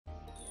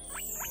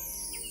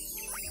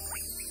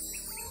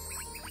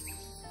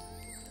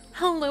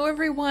Hello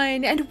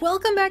everyone, and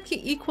welcome back to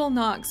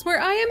Equilinox, where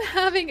I am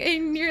having a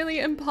nearly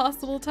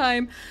impossible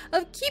time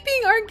of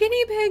keeping our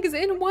guinea pigs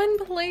in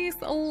one place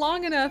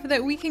long enough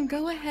that we can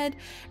go ahead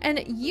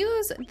and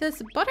use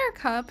this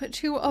buttercup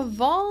to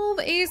evolve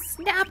a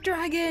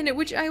snapdragon,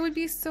 which I would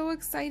be so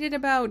excited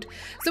about.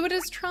 So it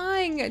is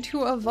trying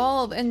to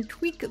evolve and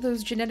tweak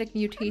those genetic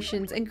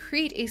mutations and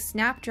create a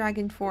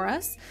snapdragon for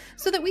us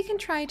so that we can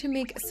try to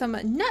make some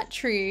nut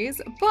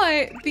trees,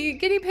 but the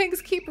guinea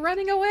pigs keep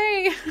running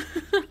away.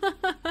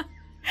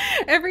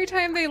 Every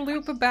time they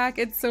loop back,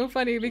 it's so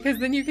funny because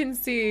then you can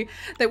see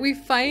that we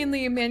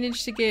finally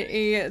managed to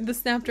get the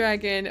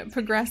snapdragon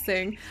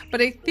progressing,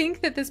 but I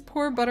think that this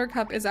poor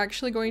buttercup is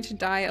actually going to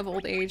die of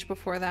old age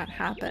before that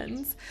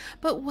happens.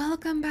 But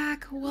welcome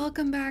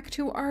back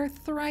to our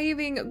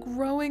thriving,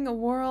 growing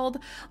world.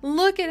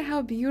 Look at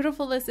how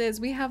beautiful this is.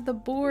 We have the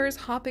boars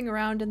hopping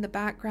around in the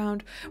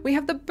background, we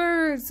have the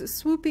birds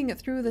swooping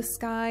through the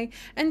sky,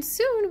 and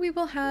soon we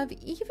will have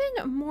even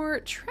more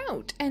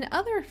trout and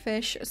other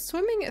fish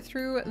swimming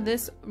through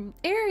this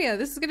area.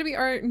 This is going to be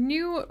our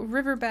new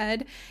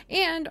riverbed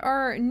and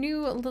our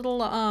new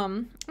little,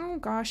 oh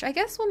gosh, I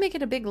guess we'll make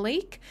it a big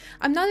lake.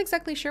 I'm not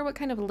exactly sure what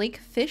kind of lake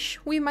fish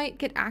we might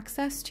get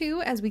access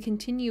to as we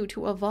continue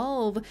to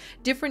evolve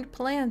different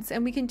plants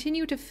and we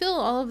continue to fill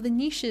all of the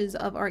niches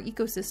of our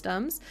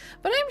ecosystems,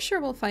 but I'm sure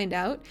we'll find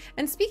out.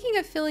 And speaking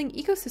of filling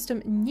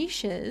ecosystem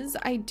niches,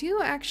 I do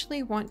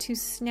actually want to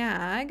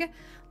snag,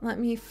 let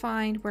me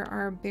find where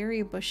our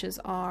berry bushes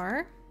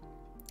are.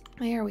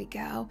 There we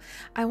go.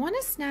 I want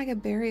to snag a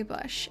berry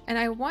bush, and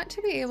I want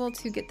to be able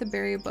to get the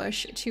berry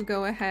bush to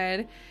go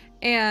ahead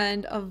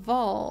and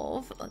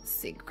evolve. Let's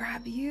see,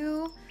 grab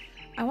you.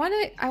 I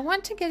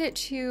want to get it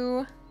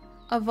to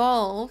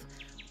evolve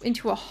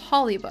into a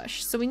holly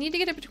bush. So we need to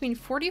get it between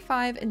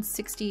 45 and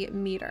 60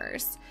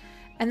 meters.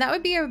 And that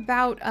would be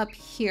about up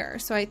here.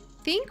 So I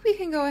think we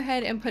can go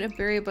ahead and put a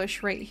berry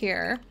bush right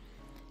here.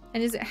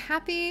 And is it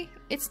happy?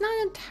 It's not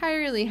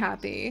entirely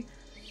happy.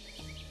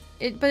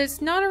 But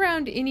it's not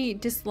around any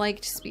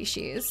disliked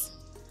species.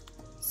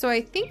 So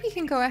I think we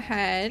can go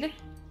ahead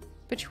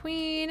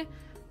between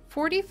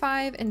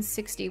 45 and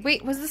 60.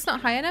 Wait, was this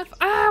not high enough?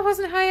 Ah, it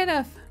wasn't high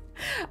enough.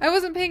 I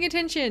wasn't paying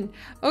attention.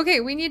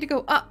 Okay, we need to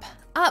go up,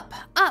 up,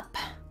 up.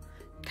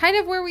 Kind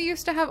of where we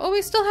used to have, oh,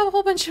 we still have a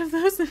whole bunch of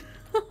those.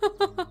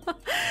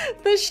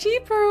 The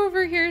sheep are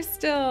over here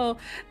still.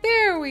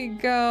 There we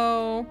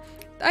go.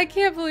 I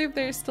can't believe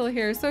they're still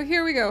here. So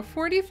here we go,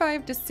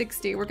 45 to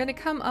 60. We're gonna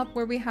come up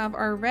where we have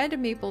our red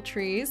maple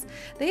trees.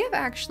 They have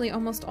actually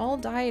almost all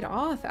died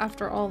off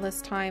after all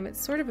this time. It's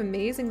sort of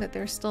amazing that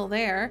they're still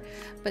there.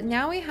 But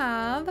now we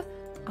have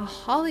a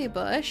holly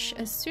bush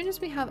as soon as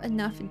we have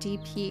enough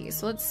DP.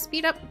 So let's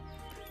speed up,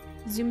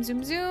 zoom,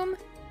 zoom, zoom.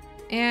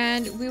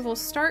 And we will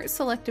start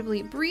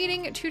selectively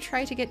breeding to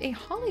try to get a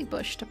holly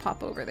bush to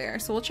pop over there.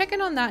 So we'll check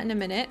in on that in a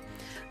minute.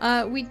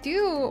 We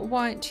do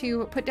want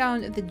to put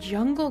down the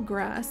jungle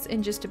grass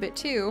in just a bit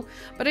too,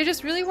 but I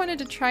just really wanted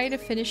to try to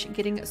finish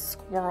getting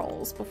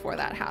squirrels before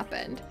that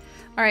happened.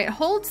 All right,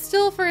 hold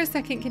still for a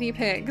second, guinea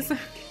pigs.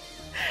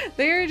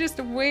 They're just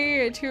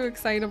way too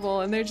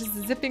excitable and they're just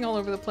zipping all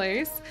over the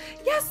place.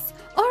 Yes,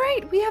 all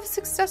right, we have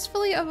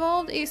successfully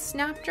evolved a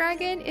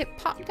snapdragon. It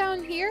popped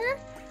down here.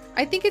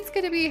 I think it's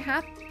gonna be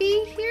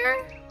happy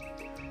here.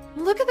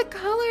 Look at the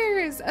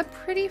colors! A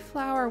pretty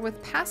flower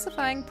with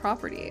pacifying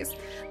properties.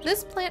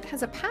 This plant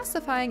has a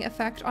pacifying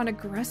effect on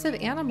aggressive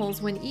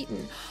animals when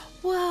eaten.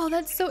 Wow,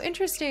 that's so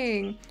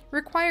interesting.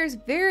 Requires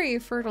very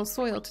fertile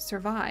soil to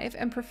survive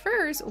and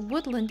prefers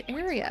woodland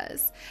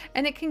areas.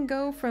 And it can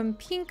go from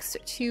pinks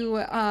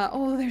to,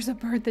 oh, there's a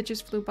bird that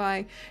just flew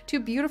by, to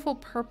beautiful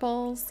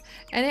purples.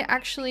 And it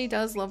actually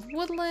does love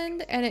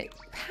woodland and it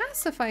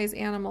pacifies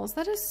animals.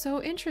 That is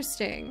so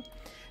interesting.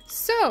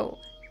 So,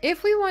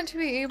 if we want to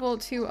be able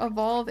to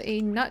evolve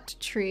a nut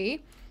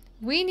tree,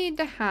 we need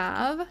to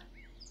have,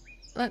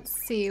 let's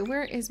see,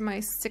 where is my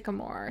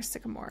sycamore?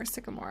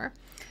 Sycamore.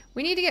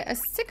 We need to get a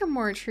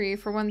sycamore tree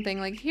for one thing.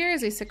 Like here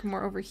is a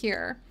sycamore over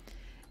here.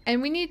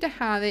 And we need to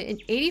have it in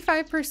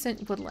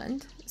 85%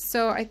 woodland.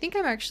 So I think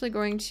I'm actually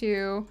going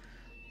to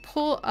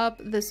pull up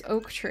this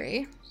oak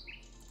tree.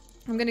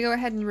 I'm going to go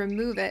ahead and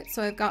remove it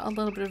so I've got a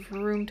little bit of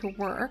room to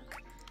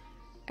work.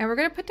 And we're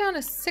going to put down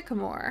a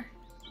sycamore.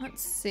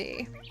 Let's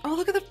see. Oh,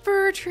 look at the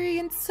fir tree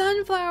and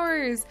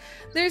sunflowers.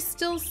 There's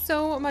still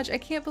so much. I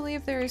can't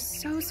believe there is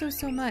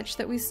so much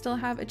that we still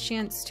have a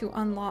chance to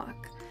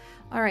unlock.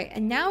 All right,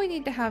 and now we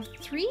need to have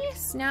 3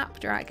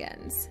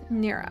 snapdragons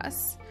near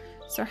us.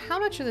 So how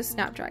much are the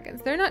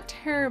snapdragons? They're not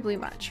terribly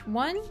much.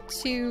 1,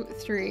 2,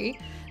 3.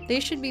 They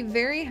should be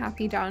very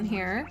happy down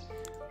here.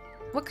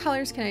 What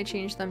colors can I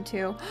change them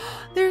to?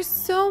 There's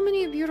so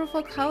many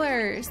beautiful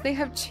colors. They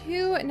have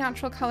 2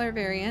 natural color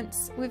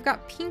variants. We've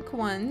got pink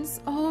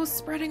ones, oh,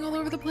 spreading all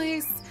over the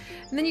place.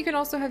 And then you can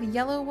also have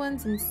yellow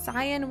ones and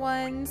cyan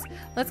ones.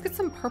 Let's get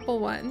some purple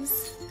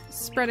ones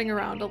spreading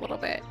around a little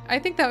bit. I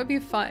think that would be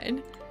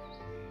fun.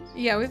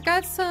 Yeah, we've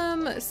got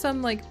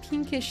some like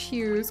pinkish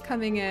hues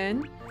coming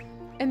in.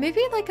 And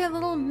maybe like a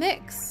little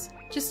mix,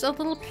 just a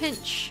little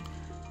pinch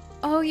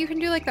Oh, you can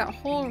do like that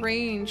whole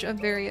range of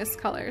various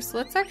colors. So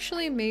let's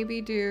actually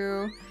maybe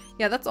do...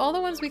 Yeah, that's all the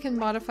ones we can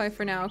modify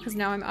for now, because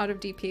now I'm out of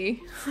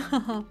DP.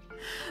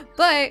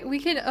 But we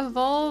can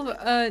evolve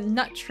a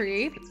nut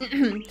tree.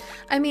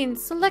 I mean,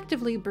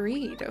 selectively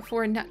breed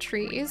for nut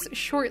trees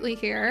shortly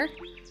here.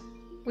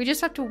 We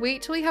just have to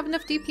wait till we have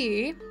enough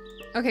DP.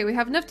 Okay, we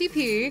have enough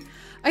DP.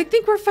 I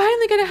think we're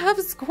finally gonna have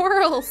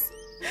squirrels!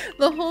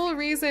 The whole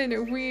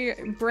reason we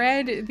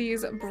bred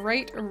these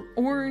bright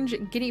orange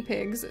guinea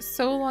pigs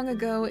so long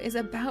ago is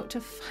about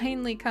to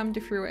finally come to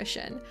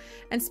fruition.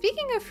 And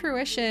speaking of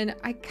fruition,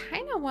 I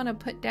kind of want to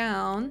put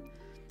down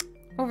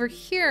over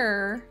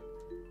here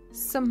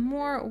some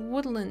more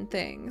woodland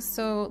things.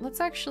 So let's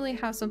actually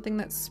have something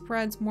that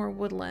spreads more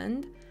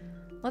woodland.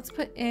 Let's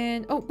put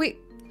in... Oh, wait!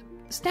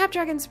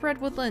 Snapdragon spread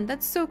woodland!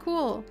 That's so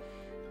cool!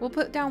 We'll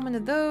put down one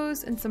of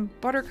those and some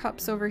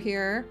buttercups over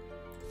here.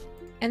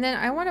 And then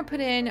I want to put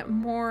in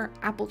more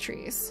apple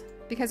trees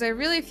because I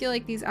really feel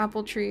like these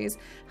apple trees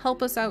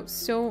help us out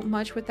so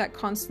much with that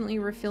constantly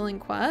refilling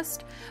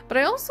quest. But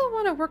I also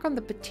want to work on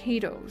the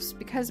potatoes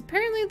because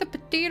apparently the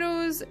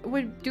potatoes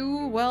would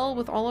do well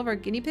with all of our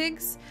guinea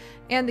pigs.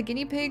 And the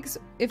guinea pigs,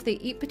 if they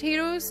eat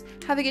potatoes,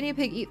 have a guinea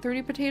pig eat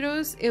 30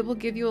 potatoes, it will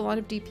give you a lot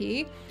of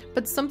DP.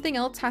 But something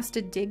else has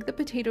to dig the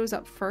potatoes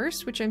up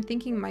first, which I'm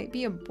thinking might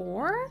be a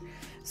boar.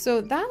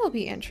 So that'll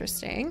be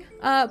interesting.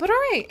 But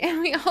alright,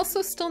 and we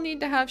also still need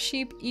to have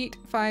sheep eat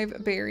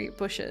 5 berry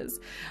bushes,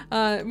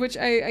 which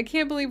I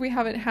can't believe we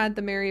haven't had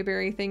the Mary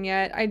Berry thing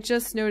yet. I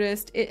just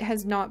noticed it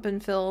has not been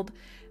filled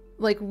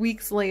like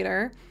weeks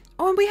later.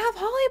 Oh, and we have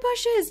holly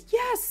bushes!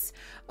 Yes!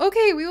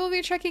 Okay, we will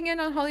be checking in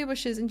on holly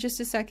bushes in just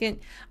a second.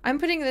 I'm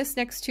putting this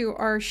next to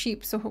our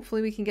sheep, so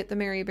hopefully we can get the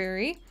Mary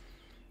Berry.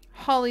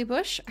 Holly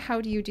bush, how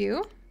do you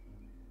do?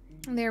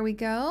 There we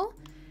go.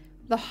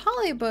 The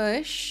holly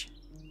bush...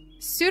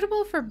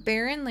 Suitable for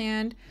barren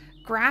land,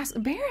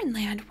 barren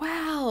land,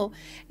 wow!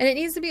 And it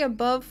needs to be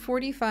above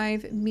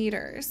 45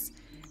 meters.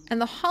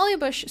 And the holly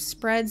bush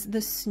spreads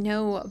the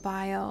snow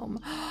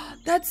biome.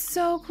 That's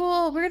so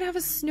cool! We're gonna have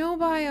a snow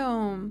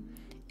biome.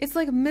 It's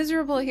like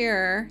miserable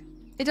here.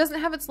 It doesn't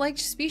have its liked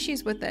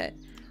species with it.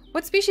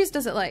 What species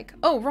does it like?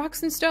 Oh,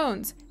 rocks and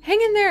stones. Hang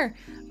in there!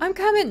 I'm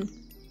coming!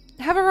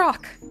 Have a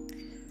rock.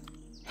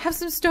 Have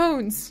some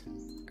stones.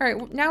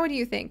 Alright, now what do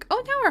you think?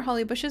 Oh, now our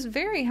holly bush is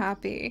very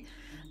happy.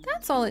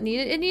 That's all it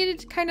needed. It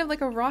needed kind of like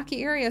a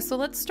rocky area, so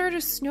let's start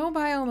a snow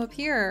biome up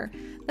here.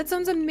 That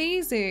sounds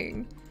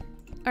amazing.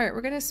 Alright,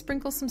 we're gonna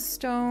sprinkle some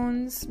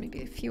stones,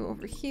 maybe a few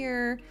over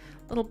here.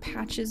 Little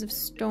patches of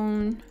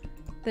stone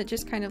that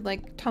just kind of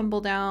like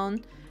tumble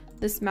down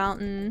this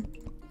mountain.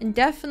 And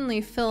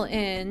definitely fill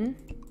in.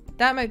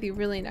 That might be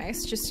really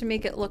nice, just to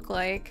make it look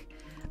like...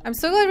 I'm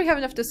so glad we have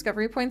enough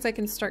discovery points I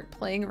can start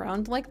playing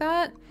around like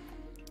that.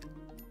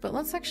 But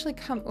let's actually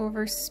come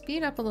over,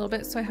 speed up a little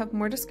bit so I have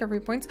more discovery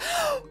points.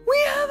 We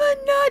have a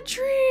nut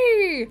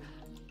tree!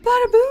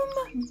 Bada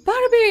boom,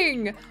 bada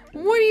bing!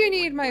 What do you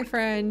need, my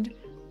friend?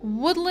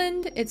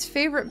 Woodland. Its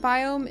favorite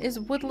biome is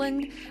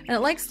woodland, and it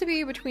likes to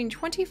be between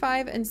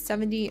 25 and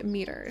 70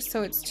 meters.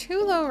 So it's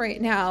too low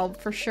right now,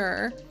 for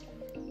sure.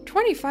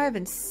 25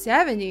 and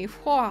 70,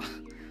 whew.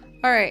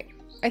 Alright,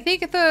 I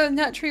think the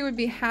nut tree would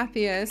be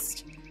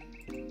happiest.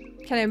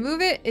 Can I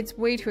move it? It's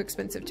way too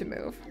expensive to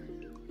move.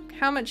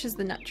 How much is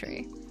the nut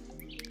tree?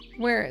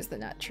 Where is the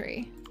nut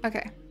tree?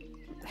 Okay.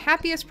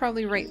 Happiest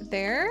probably right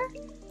there.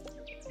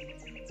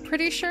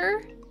 Pretty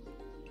sure.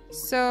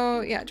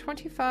 So yeah,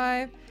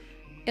 25.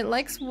 It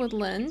likes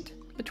woodland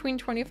between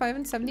 25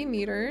 and 70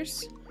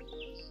 meters.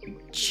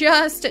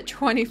 Just at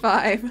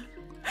 25.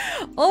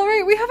 All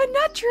right, we have a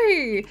nut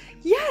tree.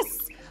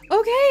 Yes.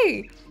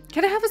 Okay.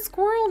 Can I have a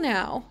squirrel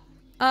now?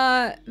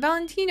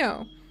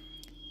 Valentino.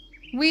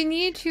 We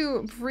need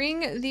to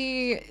bring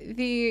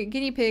the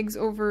guinea pigs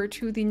over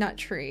to the nut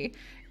tree.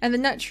 And the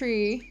nut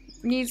tree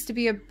needs to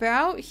be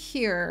about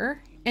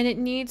here. And it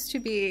needs to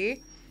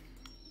be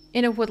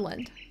in a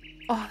woodland.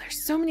 Oh,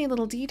 there's so many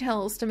little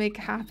details to make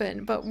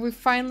happen. But we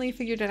finally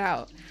figured it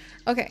out.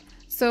 Okay,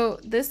 so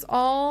this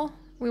all...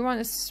 We want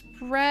to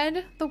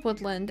spread the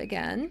woodland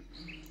again.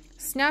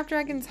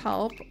 Snapdragons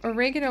help.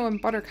 Oregano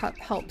and buttercup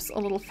helps a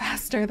little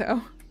faster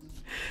though.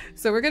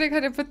 So we're going to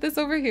kind of put this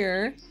over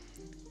here.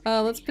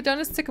 Let's put down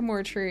a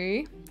sycamore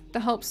tree to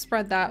help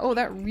spread that. Oh,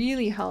 that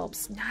really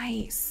helps.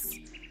 Nice.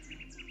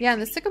 Yeah,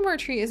 and the sycamore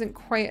tree isn't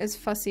quite as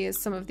fussy as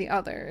some of the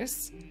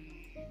others.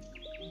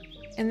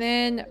 And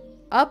then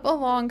up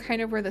along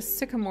kind of where the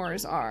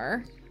sycamores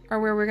are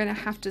where we're going to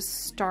have to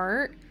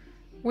start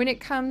when it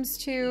comes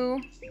to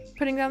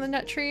putting down the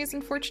nut trees,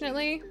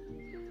 unfortunately.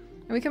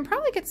 And we can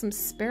probably get some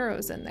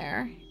sparrows in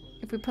there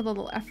if we put a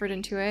little effort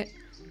into it.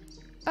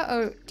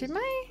 Uh-oh,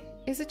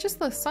 is it just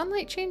the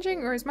sunlight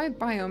changing, or is my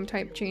biome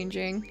type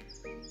changing?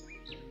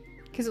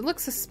 Because it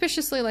looks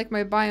suspiciously like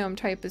my biome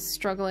type is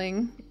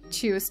struggling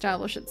to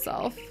establish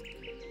itself.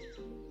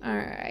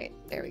 Alright,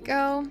 there we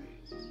go.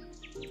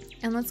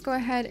 And let's go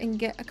ahead and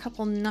get a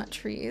couple nut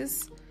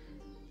trees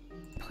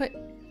put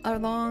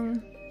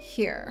along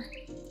here.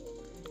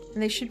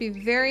 And they should be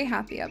very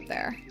happy up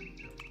there.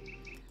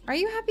 Are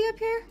you happy up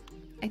here?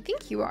 I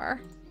think you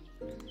are.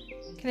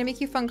 Can I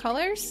make you fun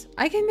colors?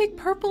 I can make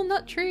purple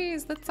nut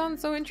trees. That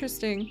sounds so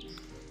interesting.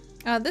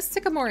 This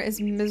sycamore is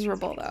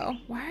miserable though.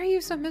 Why are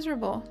you so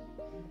miserable?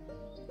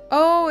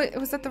 Oh, it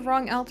was at the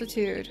wrong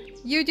altitude.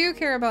 You do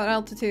care about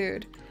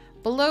altitude.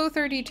 Below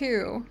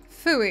 32.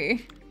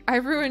 Phooey. I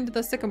ruined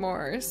the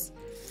sycamores.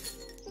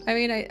 I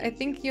mean, I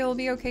think you'll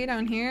be okay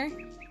down here.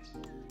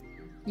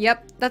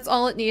 Yep, that's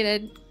all it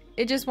needed.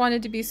 It just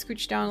wanted to be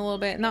scooched down a little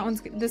bit, and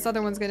this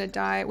other one's gonna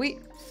die. Wait.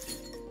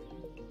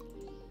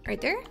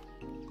 Right there?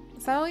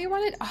 Is that all you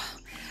wanted? Oh,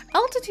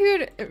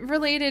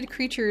 altitude-related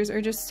creatures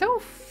are just so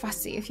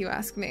fussy, if you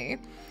ask me.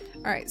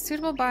 Alright,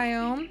 suitable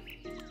biome.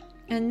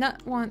 And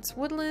Nut wants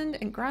woodland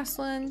and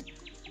grassland.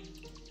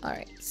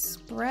 Alright,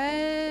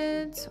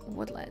 spreads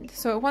woodland.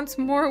 So it wants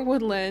more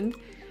woodland.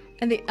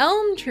 And the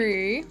elm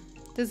tree,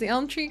 does the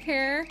elm tree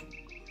care?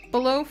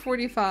 Below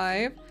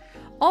 45.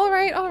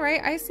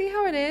 Alright, I see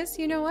how it is.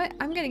 You know what?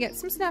 I'm gonna get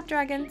some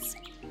snapdragons.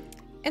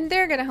 And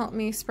they're gonna help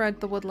me spread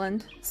the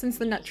woodland, since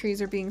the nut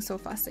trees are being so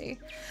fussy.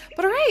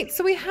 But alright,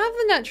 so we have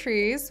the nut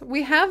trees.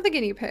 We have the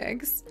guinea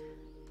pigs.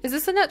 Is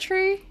this a nut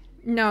tree?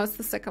 No, it's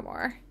the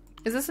sycamore.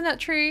 Is this a nut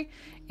tree?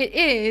 It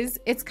is.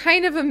 It's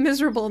kind of a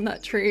miserable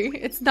nut tree.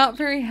 It's not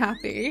very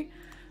happy.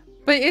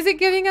 But is it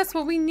giving us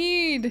what we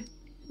need?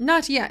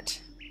 Not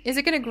yet. Is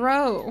it gonna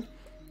grow?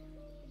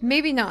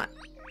 Maybe not.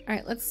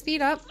 Alright, let's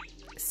speed up.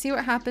 See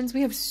what happens.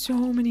 We have so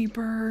many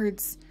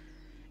birds.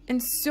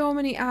 And so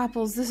many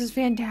apples. This is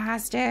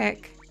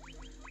fantastic.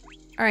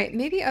 Alright,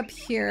 maybe up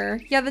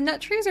here. Yeah, the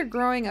nut trees are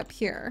growing up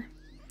here.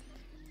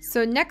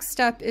 So next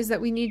step is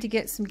that we need to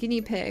get some guinea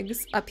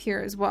pigs up here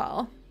as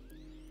well.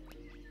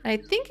 I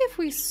think if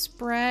we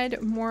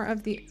spread more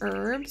of the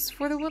herbs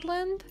for the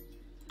woodland,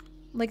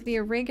 like the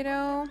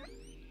oregano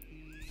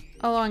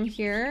along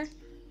here,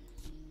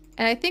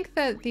 and I think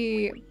that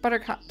the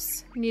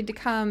buttercups need to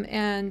come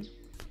and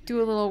do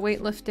a little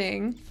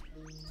weightlifting,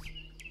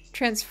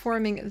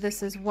 transforming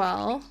this as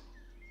well.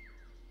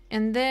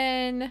 And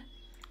then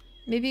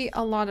maybe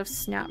a lot of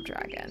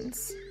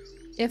snapdragons,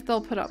 if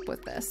they'll put up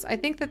with this. I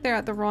think that they're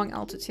at the wrong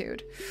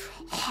altitude.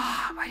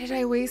 Why did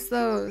I waste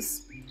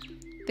those?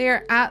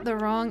 They're at the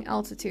wrong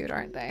altitude,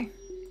 aren't they?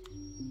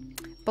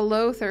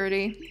 Below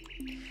 30.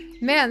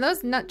 Man,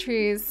 those nut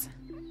trees.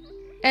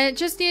 And it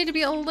just needed to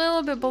be a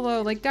little bit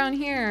below, like down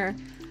here.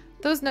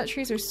 Those nut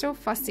trees are so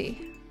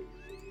fussy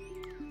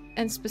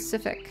and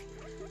specific.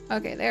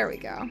 Okay, there we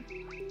go.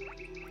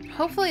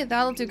 Hopefully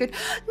that'll do good.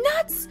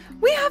 Nuts!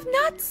 We have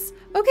nuts!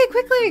 Okay,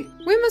 quickly!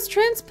 We must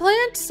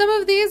transplant some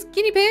of these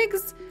guinea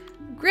pigs.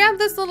 Grab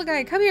this little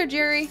guy. Come here,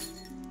 Jerry.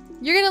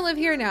 You're gonna live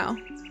here now.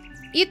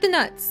 Eat the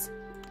nuts.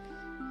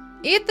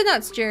 Eat the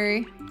nuts,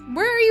 Jerry.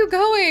 Where are you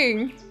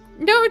going?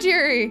 No,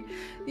 Jerry.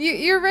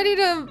 You're ready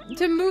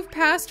to move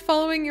past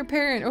following your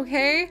parent,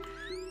 okay?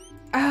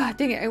 Ah,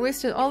 dang it. I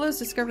wasted all those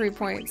discovery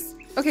points.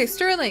 Okay,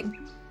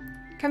 Sterling.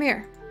 Come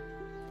here.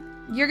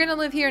 You're gonna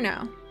live here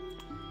now.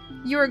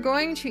 You are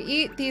going to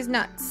eat these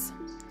nuts.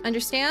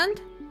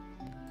 Understand?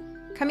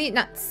 Come eat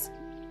nuts.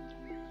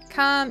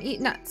 Come eat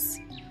nuts.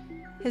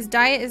 His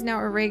diet is now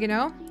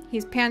oregano.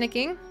 He's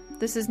panicking.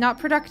 This is not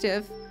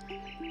productive.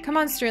 Come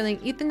on, Sterling.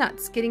 Eat the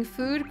nuts. Getting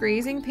food,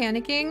 grazing,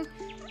 panicking.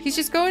 He's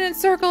just going in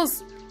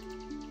circles.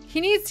 He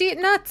needs to eat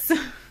nuts.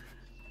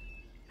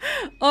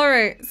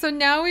 Alright, so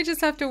now we just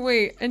have to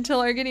wait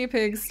until our guinea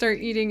pigs start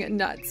eating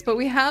nuts. But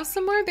we have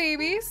some more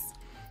babies.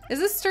 Is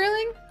this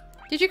Sterling?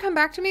 Did you come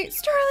back to me?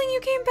 Sterling, you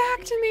came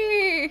back to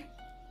me!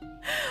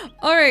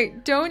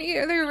 Alright, don't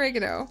eat the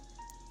oregano.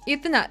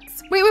 Eat the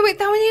nuts. Wait,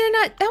 that one ate a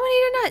nut! That one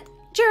ate a nut!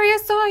 Jerry, I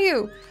saw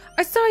you!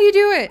 I saw you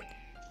do it!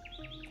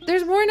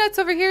 There's more nuts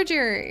over here,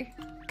 Jerry.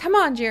 Come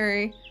on,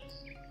 Jerry.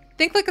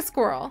 Think like a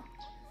squirrel.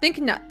 Think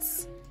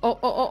nuts.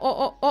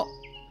 Oh.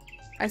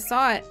 I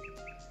saw it.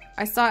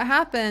 I saw it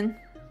happen.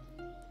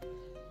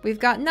 We've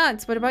got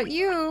nuts. What about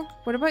you?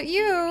 What about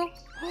you?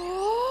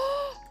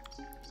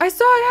 I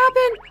saw it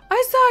happen!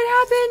 I saw it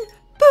happen!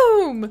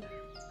 Boom!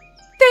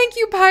 Thank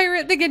you,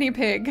 Pirate the guinea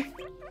pig.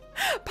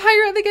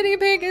 Pirate the guinea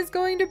pig is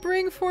going to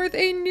bring forth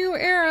a new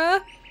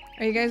era.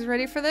 Are you guys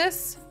ready for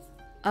this?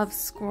 Of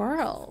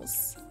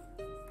squirrels.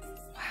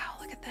 Wow,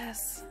 look at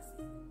this.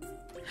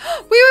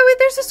 Wait,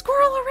 there's a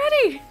squirrel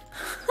already!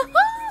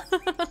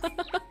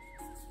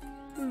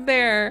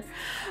 There.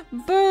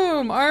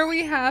 Boom. Are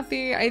we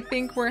happy? I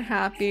think we're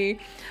happy.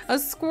 A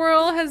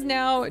squirrel has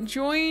now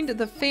joined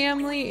the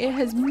family. It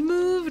has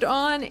moved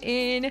on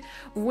in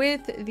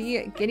with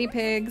the guinea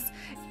pigs.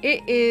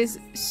 It is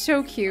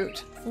so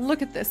cute.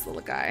 Look at this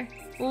little guy.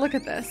 Look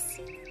at this.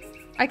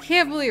 I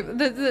can't believe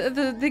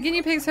the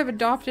guinea pigs have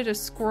adopted a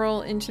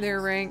squirrel into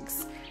their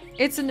ranks.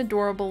 It's an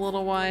adorable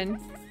little one.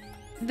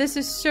 This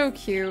is so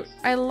cute.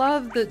 I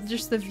love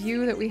just the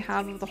view that we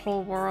have of the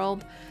whole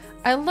world.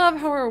 I love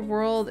how our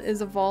world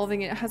is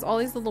evolving. It has all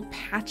these little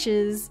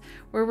patches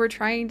where we're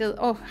trying to...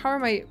 Oh, how are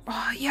my...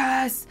 Oh,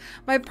 yes!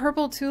 My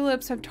purple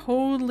tulips have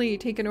totally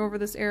taken over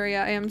this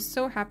area. I am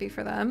so happy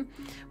for them.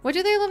 What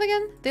do they love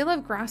again? They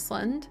love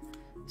grassland.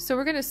 So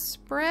we're gonna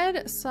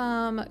spread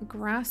some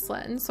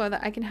grassland so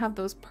that I can have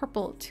those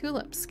purple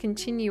tulips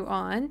continue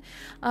on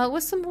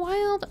with some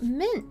wild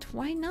mint.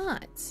 Why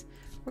not?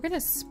 We're gonna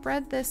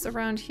spread this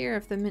around here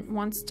if the mint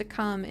wants to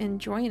come and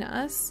join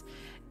us.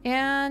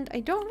 And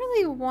I don't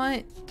really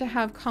want to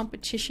have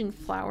competition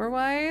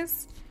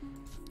flower-wise,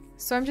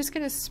 so I'm just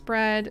gonna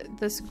spread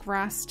this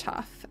grass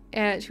tuff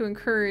to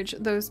encourage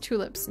those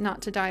tulips not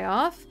to die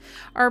off.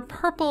 Our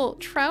purple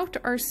trout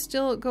are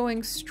still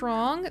going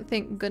strong,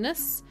 thank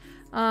goodness.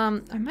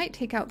 I might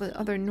take out the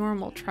other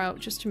normal trout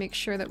just to make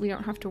sure that we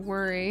don't have to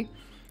worry.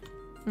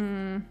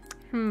 I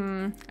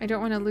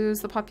don't want to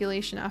lose the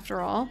population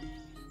after all.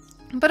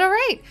 But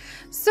alright,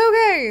 so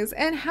guys,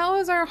 and how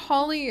is our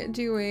holly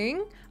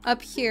doing?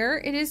 Up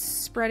here, it is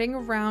spreading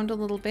around a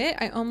little bit.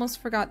 I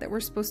almost forgot that we're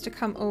supposed to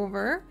come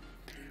over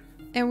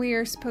and we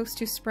are supposed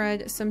to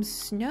spread some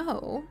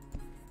snow.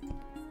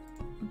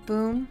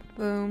 Boom,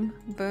 boom,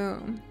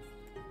 boom.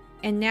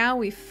 And now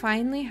we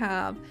finally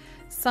have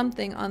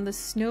something on the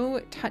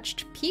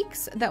snow-touched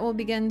peaks that will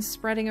begin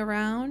spreading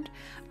around.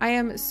 I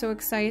am so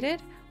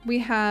excited. We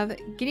have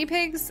guinea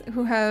pigs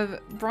who have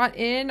brought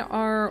in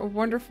our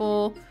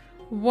wonderful,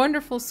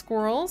 wonderful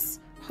squirrels.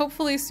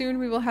 Hopefully soon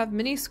we will have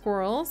mini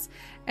squirrels.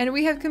 And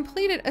we have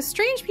completed a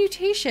strange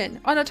mutation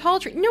on a tall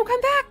tree. No,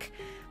 come back!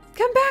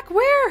 Come back!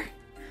 Where?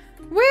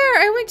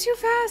 Where? I went too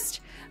fast!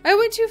 I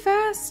went too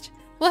fast!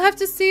 We'll have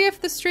to see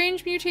if the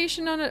strange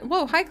mutation on a—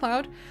 whoa, hi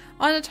Cloud!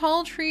 On a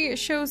tall tree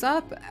shows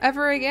up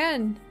ever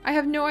again. I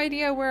have no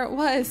idea where it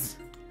was.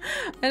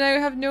 And I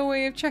have no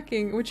way of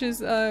checking, which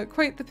is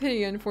quite the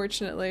pity,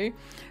 unfortunately.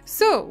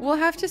 So we'll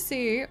have to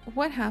see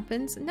what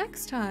happens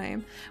next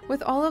time.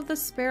 With all of the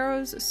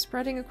sparrows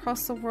spreading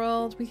across the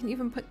world, we can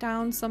even put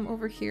down some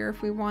over here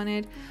if we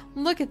wanted.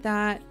 Look at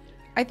that.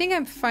 I think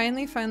I'm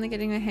finally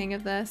getting the hang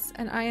of this,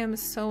 and I am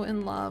so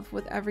in love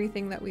with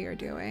everything that we are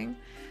doing.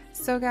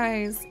 So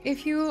guys,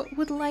 if you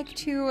would like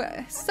to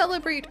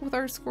celebrate with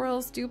our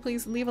squirrels, do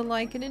please leave a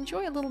like and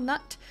enjoy a little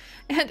nut.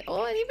 And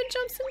oh, it even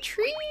jumps in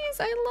trees.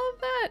 I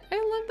love that. I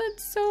love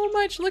that so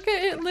much. Look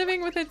at it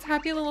living with its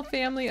happy little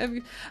family of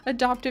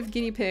adoptive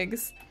guinea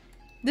pigs.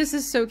 This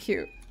is so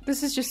cute.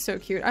 This is just so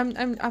cute.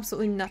 I'm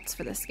absolutely nuts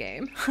for this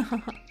game.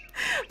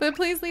 But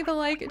please leave a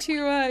like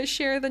to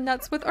share the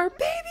nuts with our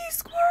baby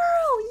squirrel.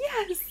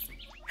 Yes.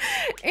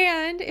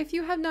 And if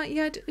you have not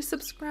yet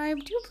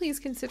subscribed, do please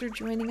consider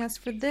joining us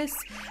for this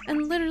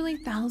and literally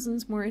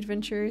thousands more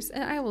adventures,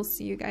 and I will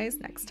see you guys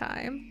next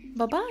time.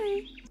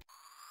 Bye-bye!